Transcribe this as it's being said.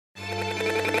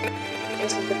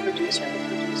voice of the producer.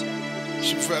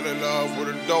 She fell in love with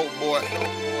a dope boy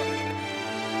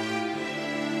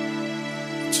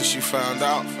till she found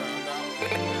out.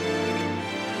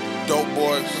 Dope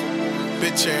boys,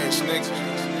 bitch ass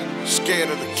niggas, scared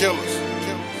of the killers,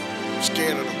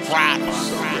 scared of the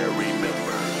riders.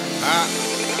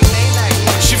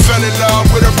 She fell in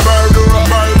love with a murderer.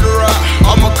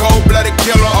 I'm a cold-blooded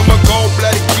killer.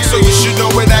 So you should know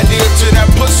what I did to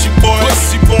that pussy boy.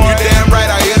 You damn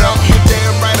right I hit her.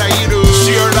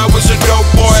 She heard I was a dope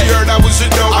boy. I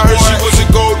heard she was a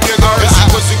gold digger.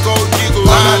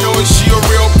 All I know is she a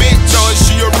real bitch.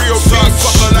 So I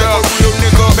fuck her like a real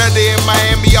nigga. Met her in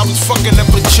Miami, I was fucking up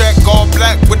a check. All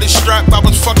black with a strap, I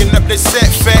was fucking up the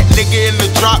set. Fat nigga in the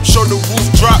drop, show the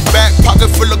roof drop back. Pocket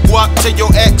full of guap, tell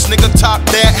your ex, nigga top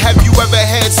that. Have you ever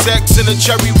had sex in a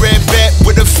cherry red bat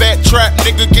with a fat trap?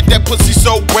 Nigga get that pussy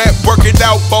so wet, work it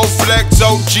out, both flex.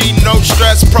 OG, no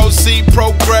stress, proceed,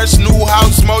 progress. New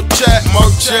house, more chat.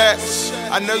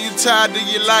 I know you tired of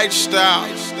your lifestyle.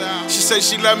 She say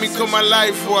she let me cut my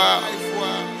life wild.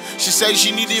 She say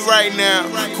she need it right now,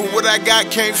 cause what I got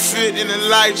can't fit in a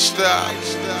lifestyle.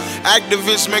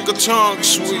 Activists make her tongue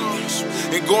sweet,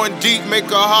 and going deep make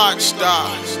her heart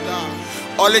stop.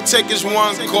 All it take is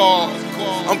one call,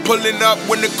 I'm pulling up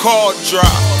when the call drop.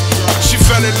 She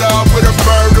fell in love with a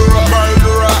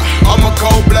murderer. I'm a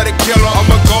cold-blooded killer.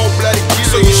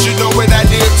 So you should know what I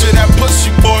did to that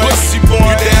pussy boy.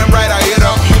 You damn right I hit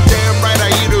her.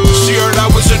 She heard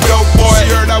I was a dope boy.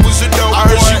 I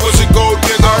heard she was a gold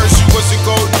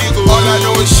digger. All I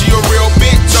know is she a real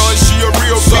bitch.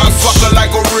 So I fuck her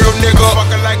like a real nigga. I fuck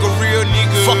her like a real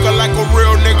nigga. I fuck her like a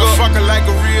real nigga. I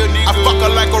fuck her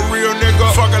like a real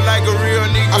nigga.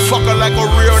 I fuck her like a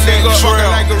real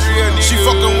nigga. She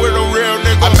fucking with a real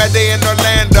nigga. I met her in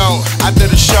Orlando after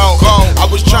the show. I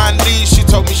was trying to leave, she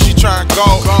told me she trying to go.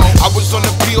 I was on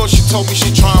the PO, she told me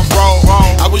she trying to roll.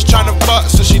 I was trying to fuck,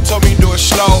 so she told me do it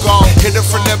slow. Hit her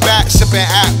from the back, sipping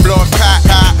act, blowing pack.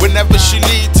 Whenever she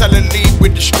leave, tell her leave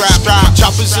with the strap.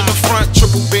 Choppers in the front,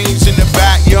 triple beams in the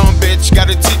back. Young bitch,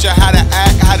 gotta teach her how to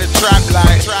act, how to trap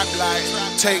like.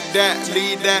 Take that,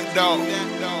 lead that though.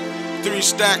 3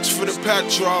 stacks for the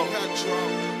petrol.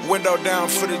 Window down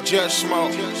for the jet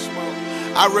smoke.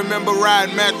 I remember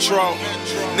riding Metro.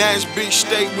 Nash beef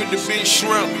steak with the beef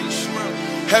shrimp.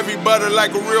 Heavy butter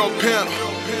like a real pimp.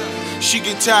 She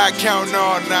get tired counting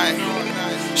all night.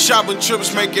 Shopping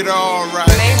trips make it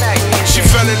alright. She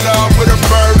fell in love with a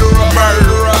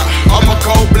murderer. I'm a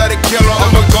cold-blooded killer.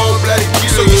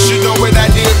 So you should know what I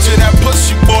did to that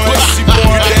pussy boy.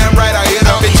 You damn right I hit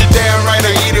her. You damn right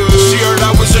I hit her. She heard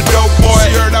I was a dope boy.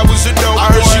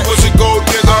 I heard she was a gold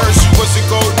digger.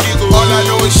 All I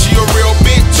know is she a real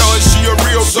bitch.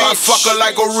 So I fuck her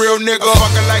like a real nigga.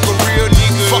 Fuck her like a real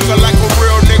nigga. I fuck her like a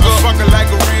real nigga. I fuck her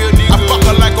like a real nigga.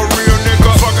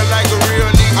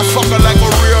 I fuck her like a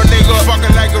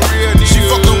real nigga. She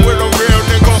fucking with a real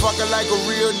nigga. Fuck her like a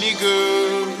real nigga.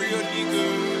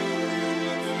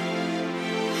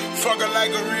 Fuck her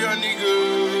like a real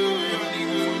nigga.